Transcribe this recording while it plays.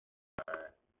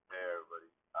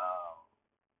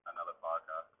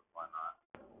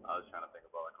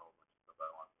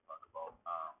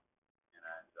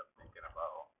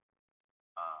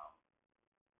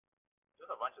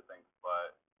of things,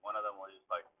 but one of them was just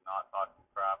like not talking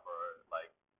crap or like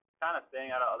kind of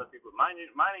staying out of other people, minding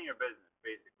your business,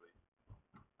 basically.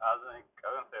 I was gonna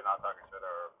say not talking shit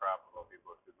or crap about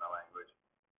people, excuse my language.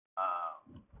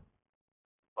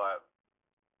 But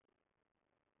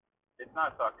it's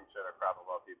not talking shit or crap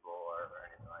about people or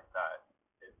anything like that.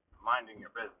 It's minding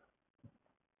your business.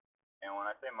 And when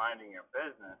I say minding your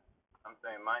business, I'm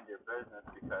saying mind your business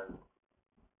because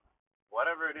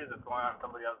whatever it is that's going on in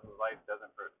somebody else's life it doesn't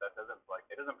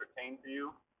pertain to you,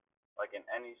 like in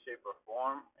any shape or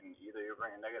form, and either you're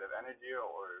bringing negative energy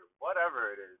or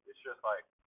whatever it is. It's just like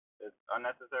it's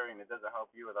unnecessary and it doesn't help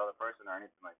you or the other person or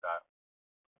anything like that.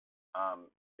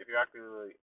 If you're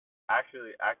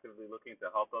actually actively looking to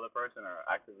help the other person or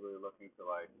actively looking to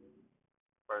like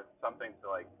for something to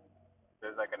like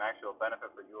there's like an actual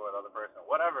benefit for you or the other person,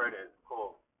 whatever it is,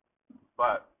 cool.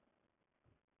 But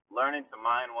learning to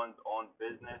mind one's own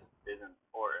business is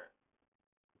important,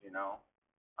 you know.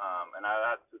 And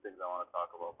that's two things I want to talk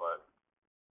about. But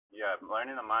yeah,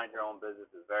 learning to mind your own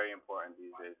business is very important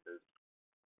these days. Because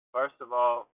first of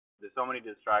all, there's so many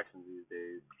distractions these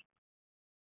days.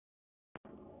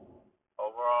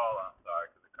 Overall, I'm sorry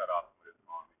because it cut off when it was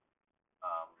on me.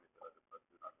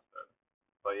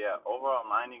 But yeah, overall,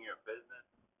 minding your business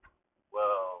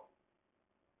will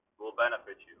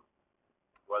benefit you,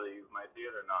 whether you might see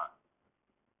it or not.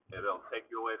 It'll take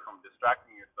you away from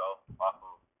distracting yourself off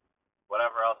of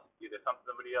whatever else, either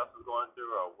somebody else is going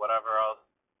through or whatever else.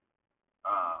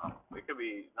 It could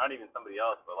be not even somebody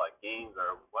else, but like games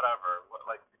or whatever.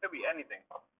 Like it could be anything.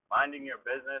 Minding your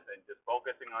business and just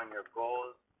focusing on your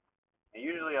goals. And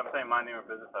usually, I'm saying minding your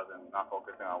business as in not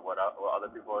focusing on what other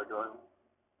people are doing,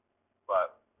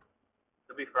 but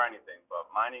it could be for anything. But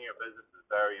minding your business is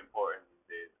very important these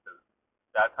days because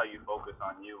that's how you focus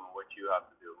on you and what you have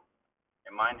to do.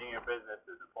 And minding your business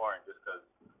is important just because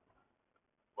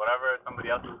whatever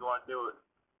somebody else is going through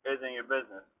isn't your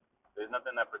business. There's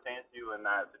nothing that pertains to you in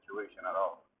that situation at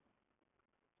all.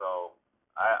 So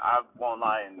I won't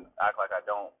lie and act like I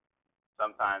don't.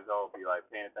 Sometimes I'll be like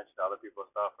paying attention to other people's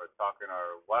stuff or talking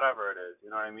or whatever it is. You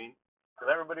know what I mean?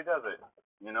 Because everybody does it.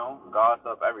 You know,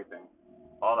 gossip, everything,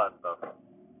 all that stuff.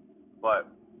 But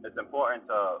it's important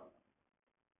to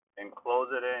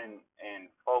enclose it in and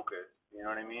focus. You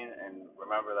know what I mean? And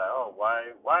remember that,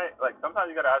 why, like,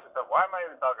 sometimes you got to ask yourself, why am I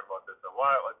even talking about this? Or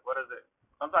why, like, what is it?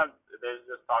 Sometimes there's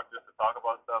just to talk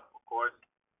about stuff, of course.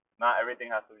 Not everything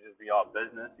has to just be all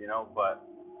business, you know, but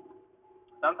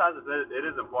sometimes it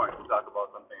is important to talk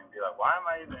about something and be like, why am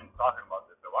I even talking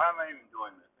about this? Or why am I even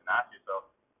doing this? And ask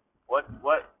yourself,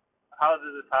 how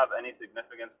does this have any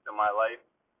significance to my life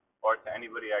or to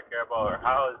anybody I care about? Or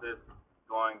how is this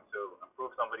going to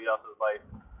improve somebody else's life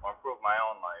or improve my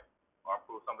own life? Or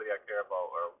improve somebody I care about,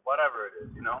 or whatever it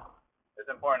is, you know? It's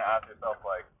important to ask yourself,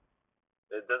 like,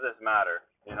 does this matter,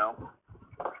 you know?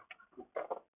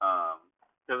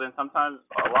 Because then sometimes,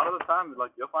 a lot of the time, like,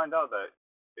 you'll find out that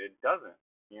it doesn't,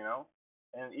 you know?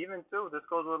 And even, too, this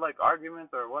goes with, like,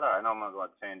 arguments or whatever. I know I'm not going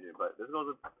to change it, but this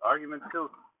goes with arguments, too.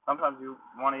 Sometimes you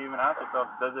want to even ask yourself,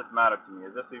 does this matter to me?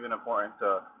 Is this even important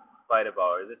to fight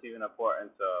about? Is this even important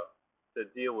to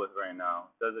deal with right now?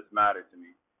 Does this matter to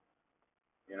me?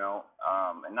 You know,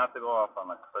 and not to go off on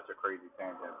like such a crazy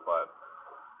tangent, but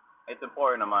it's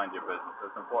important to mind your business.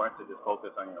 It's important to just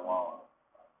focus on your own,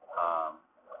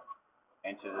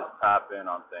 and to just tap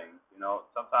in on things. You know,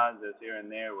 sometimes there's here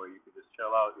and there where you could just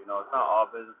chill out. You know, it's not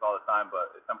all business all the time,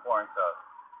 but it's important to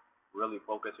really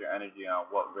focus your energy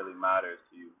on what really matters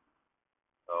to you.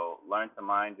 So learn to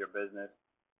mind your business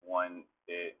when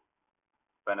it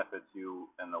benefits you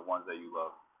and the ones that you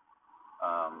love.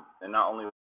 And not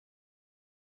only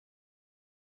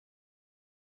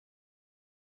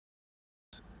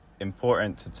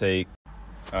important to take.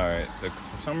 All right, for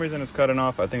some reason it's cutting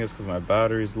off. I think it's because my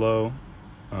battery's low.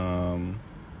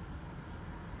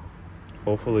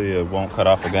 Hopefully it won't cut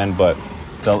off again. But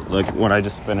like what I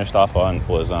just finished off on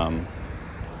was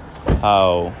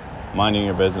how minding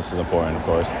your business is important, of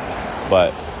course.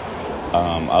 But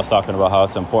I was talking about how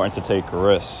it's important to take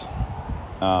risks.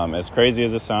 As crazy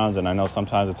as it sounds, and I know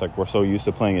sometimes it's like we're so used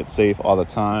to playing it safe all the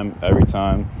time, every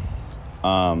time.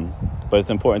 But it's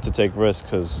important to take risks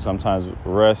because sometimes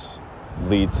risks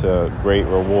lead to great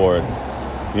reward,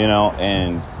 you know.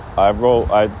 And I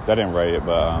didn't write it,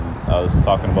 but I was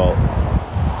talking about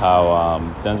how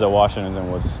Denzel Washington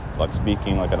was like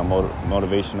speaking like at a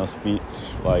motivational speech,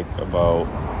 like about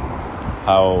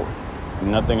how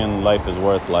nothing in life is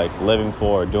worth like living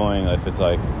for or doing if it's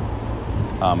like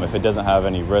if it doesn't have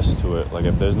any risk to it. Like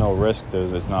if there's no risk,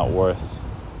 it's not worth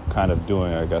kind of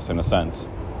doing, I guess, in a sense.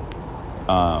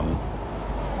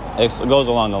 it goes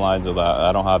along the lines of that.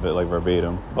 I don't have it like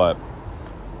verbatim, but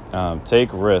take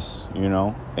risks,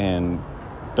 and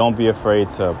don't be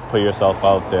afraid to put yourself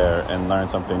out there and learn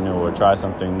something new or try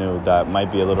something new that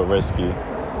might be a little risky,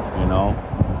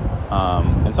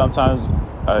 and sometimes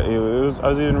I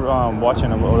was even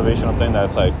watching a motivational thing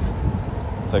that's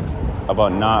it's like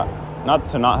about not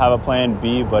to not have a plan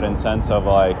B, but in sense of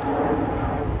like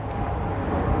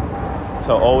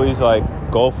to always like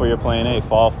go for your plan A,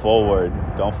 fall forward,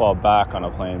 don't fall back on a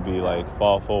plan B, like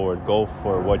fall forward, go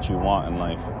for what you want in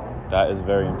life. That is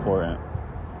very important,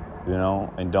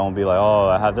 and don't be like, oh,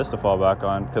 I had this to fall back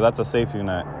on, because that's a safety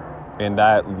net, and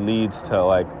that leads to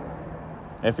like,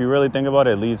 if you really think about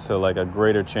it, it leads to like a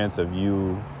greater chance of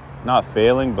you not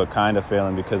failing, but kind of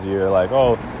failing, because you're like,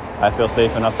 oh, I feel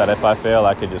safe enough that if I fail,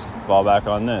 I could just fall back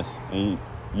on this. And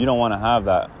you don't want to have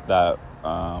that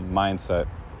mindset.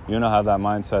 You don't have that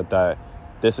mindset that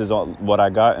this is all what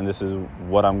I got and this is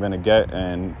what I'm going to get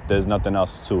and there's nothing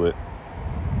else to it,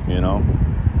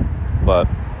 But,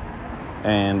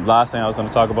 and last thing I was going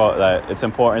to talk about, that it's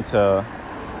important to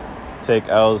take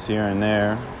L's here and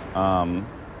there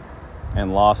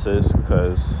and losses,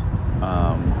 because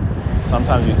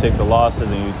sometimes you take the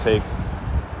losses and you take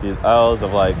the L's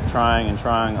of like trying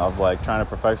to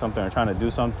perfect something or trying to do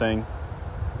something,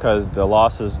 because the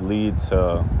losses lead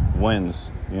to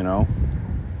wins, There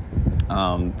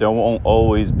won't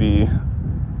always be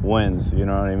wins, you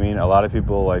know what I mean? A lot of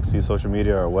people like see social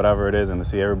media or whatever it is and they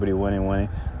see everybody winning,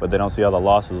 but they don't see all the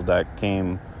losses that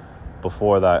came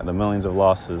before that, the millions of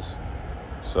losses.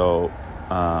 So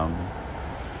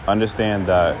understand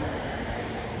that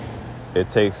it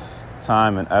takes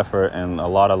time and effort and a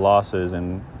lot of losses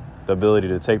and the ability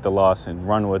to take the loss and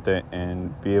run with it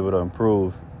and be able to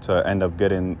improve to end up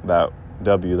getting that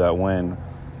W, that win,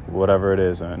 whatever it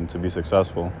is, and to be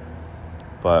successful.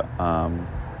 But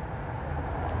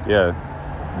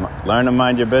learn to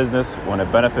mind your business when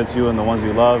it benefits you and the ones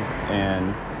you love,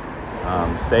 and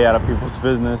stay out of people's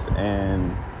business.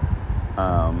 And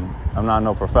I'm not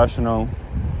no professional,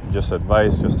 just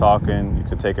advice, just talking. You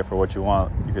could take it for what you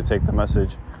want. You could take the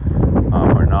message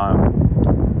or not.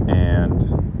 And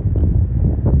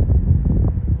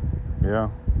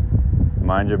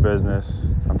mind your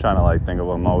business. I'm trying to like think of,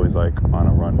 I'm always like on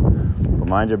a run, but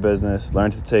mind your business.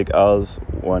 Learn to take L's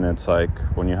when it's like,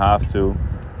 when you have to.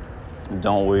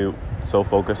 Don't be so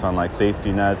focused on like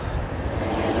safety nets,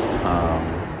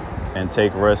 and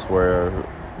take risks where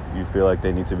you feel like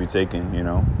they need to be taken,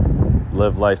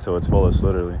 live life to its fullest,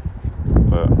 literally.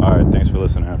 But all right, thanks for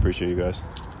listening. I appreciate you guys.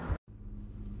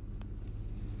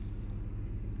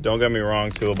 Don't get me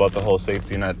wrong too about the whole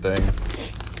safety net thing.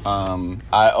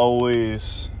 I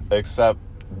always accept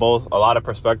a lot of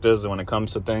perspectives when it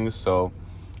comes to things, so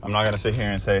I'm not going to sit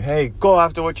here and say, hey, go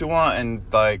after what you want and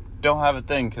like don't have a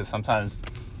thing, because sometimes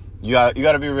you got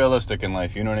to be realistic in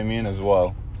life, you know what I mean, as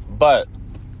well. But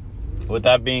with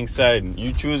that being said,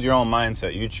 you choose your own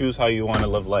mindset. You choose how you want to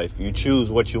live life. You choose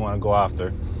what you want to go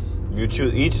after. You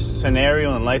choose. Each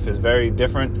scenario in life is very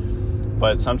different,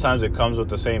 but sometimes it comes with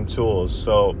the same tools.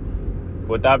 So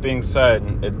with that being said,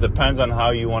 it depends on how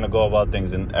you want to go about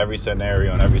things in every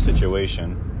scenario and every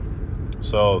situation.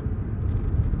 So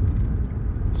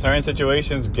certain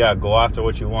situations, go after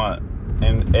what you want.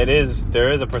 And there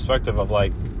is a perspective of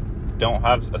like, don't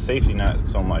have a safety net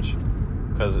so much,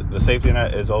 because the safety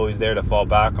net is always there to fall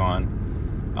back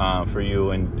on for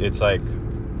you. And it's like,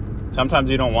 sometimes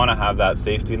you don't want to have that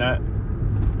safety net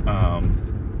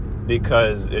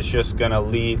because it's just going to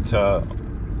lead to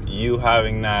you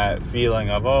having that feeling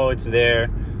of, oh, it's there,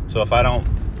 so if I don't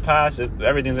pass it,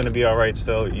 everything's going to be all right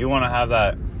still. You want to have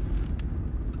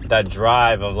that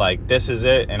drive of like, this is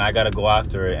it, and I got to go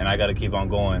after it, and I got to keep on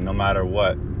going no matter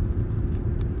what,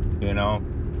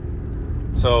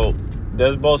 So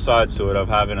there's both sides to it, of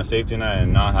having a safety net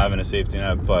and not having a safety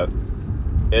net, but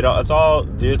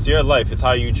it's your life. It's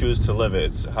how you choose to live it.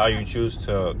 It's how you choose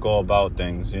to go about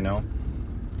things,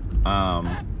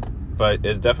 But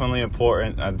it's definitely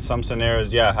important in some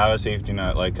scenarios, have a safety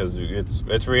net, like, because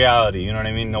it's reality, you know what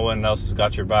I mean? No one else has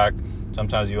got your back.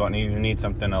 Sometimes you need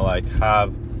something to like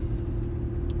have.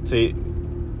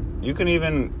 You can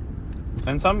even,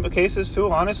 in some cases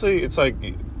too, honestly, it's like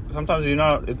sometimes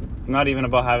it's not even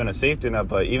about having a safety net,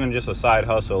 but even just a side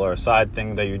hustle or a side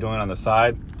thing that you're doing on the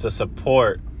side to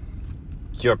support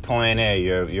your plan A,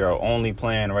 your only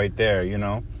plan right there,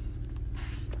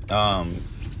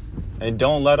 And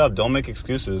don't let up. Don't make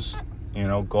excuses.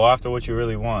 Go after what you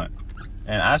really want.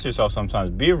 And ask yourself sometimes,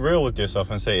 be real with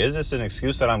yourself and say, is this an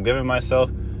excuse that I'm giving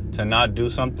myself to not do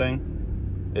something?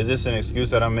 Is this an excuse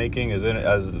that I'm making? Is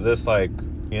this like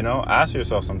You know, ask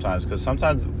yourself sometimes, because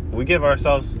sometimes we give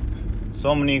ourselves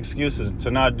so many excuses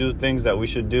to not do things that we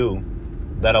should do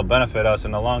that'll benefit us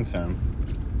in the long term.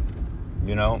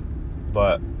 You know,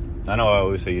 but I know I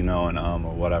always say and or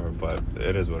whatever, but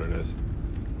it is what it is.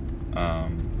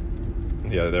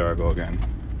 Yeah, there I go again.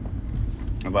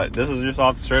 But this is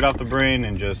just straight off the brain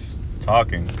and just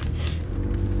talking.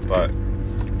 But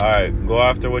all right, go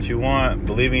after what you want,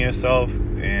 believe in yourself,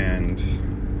 and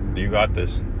you got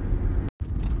this.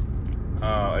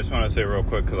 I just want to say real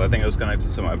quick, because I think it was connected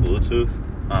to my Bluetooth.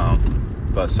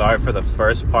 But sorry for the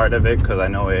first part of it, because I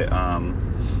know it.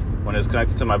 When it's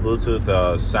connected to my Bluetooth,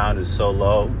 the sound is so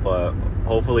low. But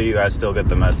hopefully, you guys still get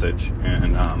the message.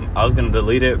 And I was gonna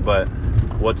delete it, but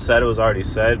what's said was already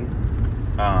said.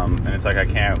 And it's like I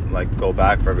can't like go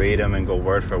back verbatim and go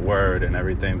word for word and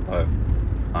everything, but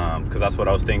because that's what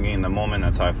I was thinking in the moment.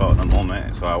 That's how I felt in the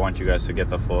moment. So I want you guys to get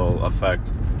the full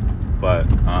effect. But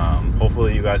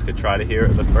hopefully you guys could try to hear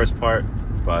the first part.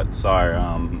 But sorry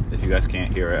if you guys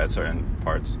can't hear it at certain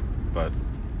parts. But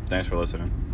thanks for listening.